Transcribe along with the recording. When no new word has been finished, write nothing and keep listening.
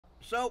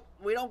So,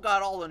 we don't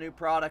got all the new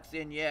products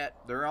in yet.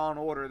 They're on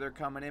order, they're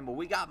coming in, but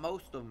we got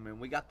most of them, and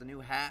we got the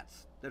new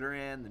hats that are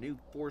in, the new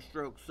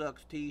 4-Stroke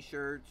Sucks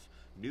t-shirts,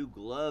 new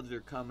gloves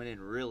are coming in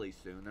really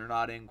soon. They're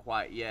not in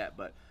quite yet,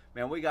 but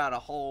man, we got a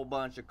whole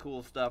bunch of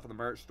cool stuff in the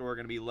merch store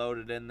going to be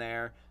loaded in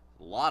there.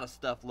 A lot of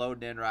stuff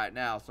loading in right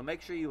now, so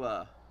make sure you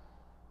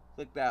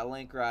click that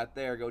link right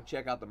there, go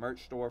check out the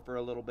merch store for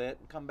a little bit,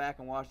 and come back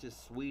and watch this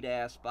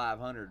sweet-ass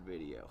 500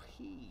 video.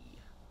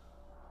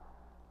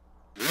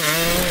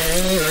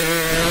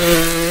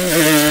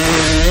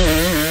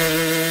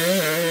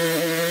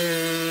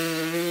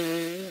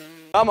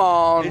 Come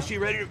on. Is she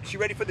ready? She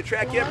ready for the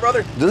track yet,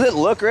 brother? Does it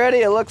look ready?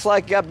 It looks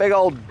like you got big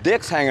old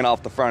dicks hanging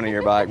off the front of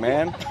your bike,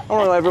 man. I don't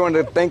want everyone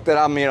to think that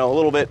I'm, a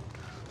little bit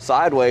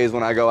sideways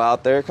when I go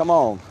out there. Come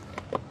on.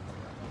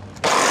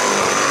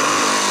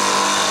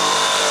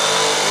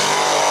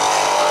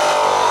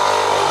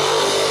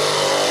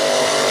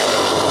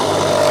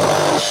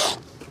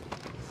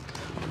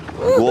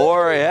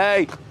 Glory,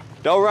 hey,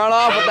 don't run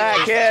off with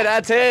that kid,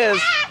 that's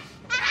his.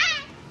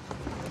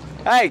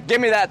 Hey,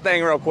 give me that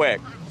thing real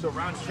quick. So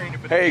Ron's training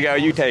for Here you go,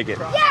 you take it.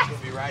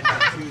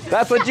 Yes.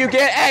 That's what you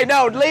get. Hey,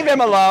 no, leave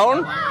him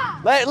alone.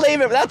 Leave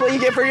him, that's what you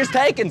get for just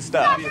taking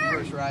stuff. Be a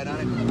first ride on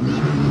it.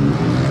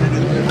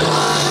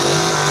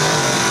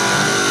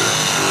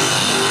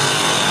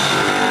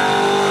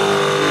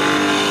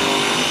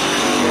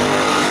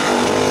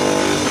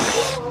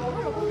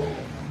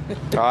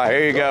 All right,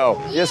 here you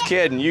go. Just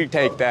kidding, you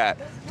take that.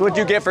 That's what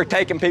you get for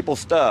taking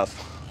people's stuff.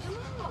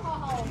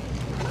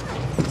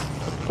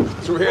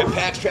 So we're here at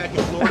PAX Track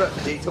in Florida.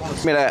 Daytona.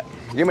 Give me that.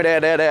 Give me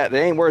that.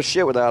 They ain't worth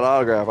shit without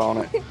autograph on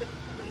it.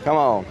 Come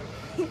on.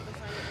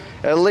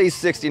 At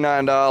least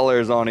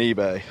 $69 on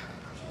eBay.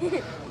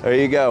 There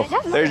you go.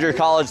 There's your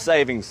college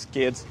savings,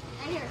 kids.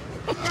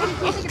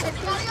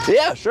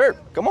 Yeah, sure.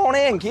 Come on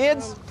in,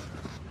 kids.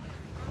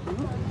 So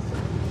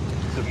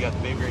we got the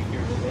baby right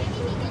here.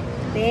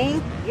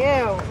 Thank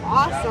you.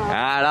 Awesome.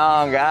 Right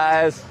on,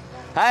 guys.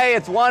 Hey,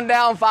 it's 1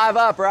 down, 5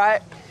 up,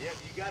 right? Yeah,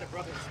 you got it,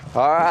 brother.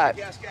 All right.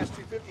 Gas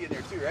 250 in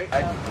there too, right?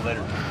 Let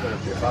her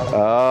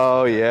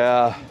Oh,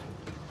 yeah.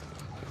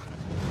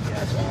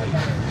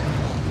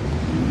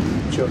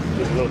 choke,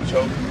 just a little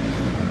choke.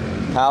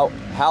 How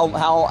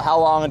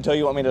long until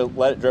you want me to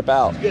let it drip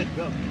out? Good,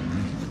 go.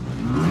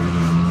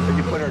 If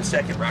you put her in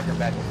second, rock her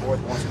back and forth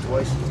once or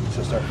twice,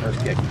 she'll start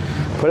first kick.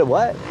 Put it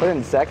what? Put it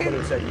in second? Put it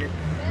in second gear.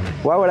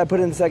 Why would I put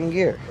it in second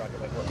gear? Rock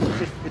it like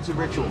what? It's a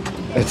ritual.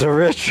 It's a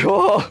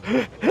ritual.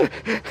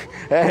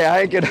 Hey,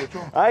 I ain't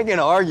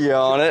gonna argue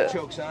on it.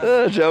 Choke's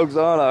on. Joke's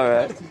on, all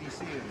right.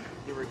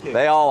 Give her a kick.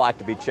 They all like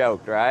to be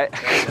choked, right?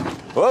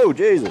 Whoa,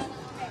 Jesus.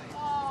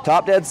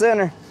 Top dead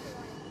center.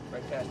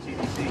 Right past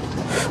TDC.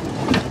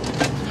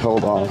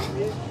 Hold on.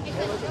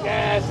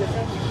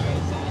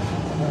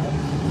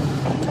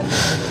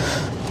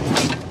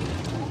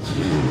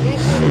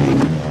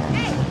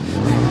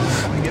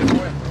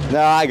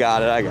 No, I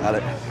got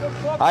it.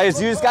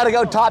 You just got to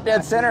go top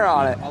dead center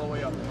on it. All the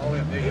way up.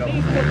 There you go.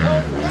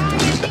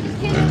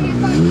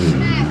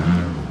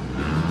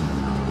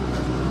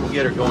 We'll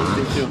get her going.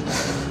 Stay tuned.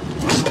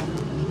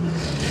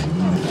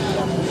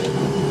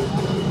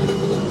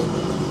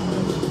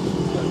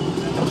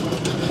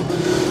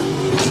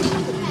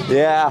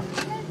 Yeah.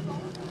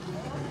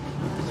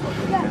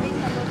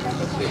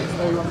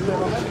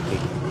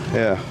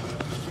 Yeah.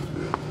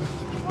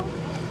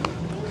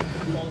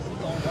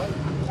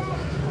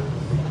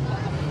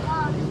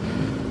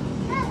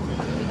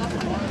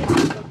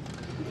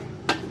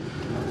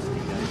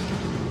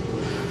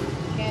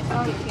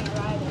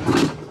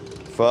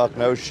 Fuck,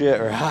 no shit,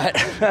 right?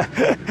 It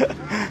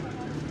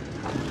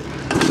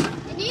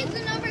needs the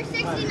number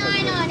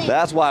 69 on it.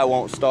 That's why it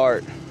won't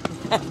start.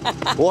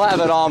 We'll have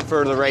it on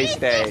for the race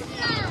day.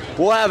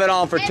 We'll have it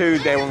on for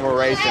Tuesday when we're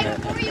racing it.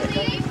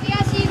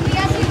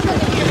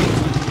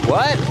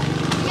 What?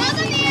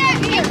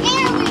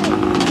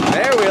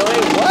 Air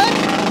wheelie? What?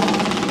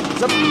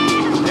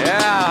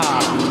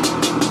 Yeah.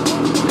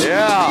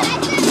 Yeah.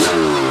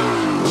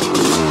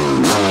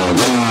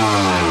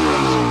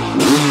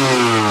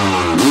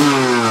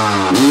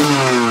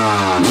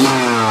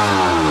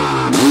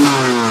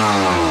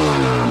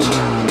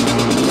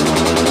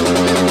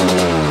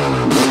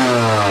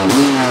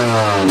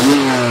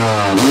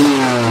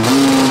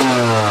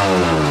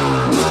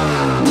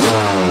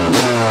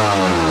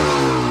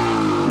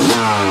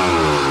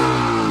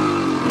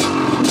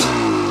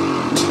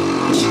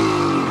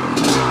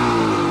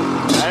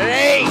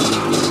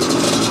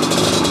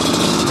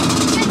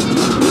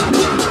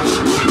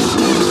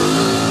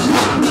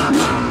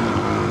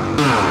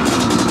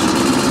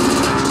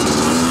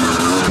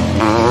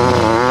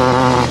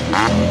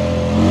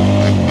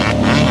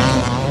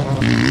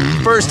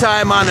 First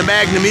time on the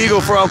Magnum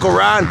Eagle for Uncle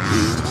Ron.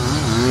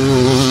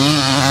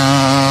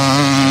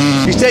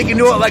 He's taking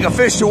to it like a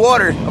fish to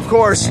water, of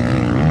course.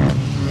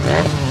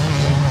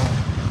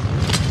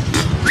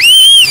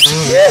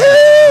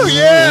 Woohoo!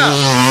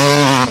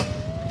 Yeah!